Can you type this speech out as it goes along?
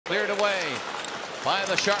away by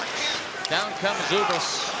the Sharks. Down comes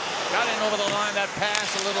Zubas. Got in over the line. That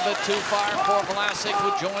pass a little bit too far for Vlasic, who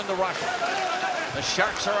joined the rush. The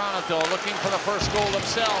Sharks are on it, though, looking for the first goal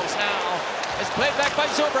themselves now. It's played back by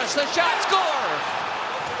Zubas. The shot, score!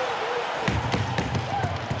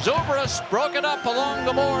 Zubas broke it up along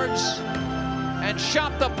the boards and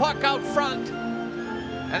shot the puck out front,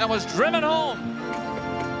 and it was driven home.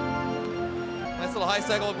 Nice little high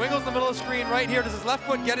cycle. Wingels in the middle of the screen right here. Does his left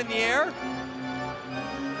foot get in the air?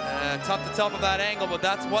 Tough to tell from that angle, but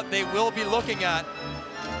that's what they will be looking at.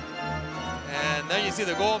 And then you see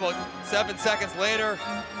the goal about 7 seconds later.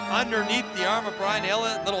 Underneath the arm of Brian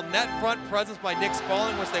Elliott. Little net front presence by Nick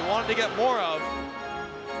Spaulding, which they wanted to get more of.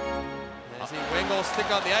 And see Wingels stick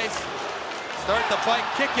on the ice, start the bike,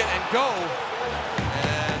 kick it, and go.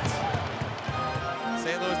 And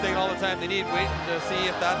St. Louis taking all the time they need, waiting to see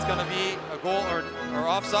if that's going to be a goal or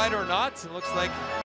offside or not. It looks like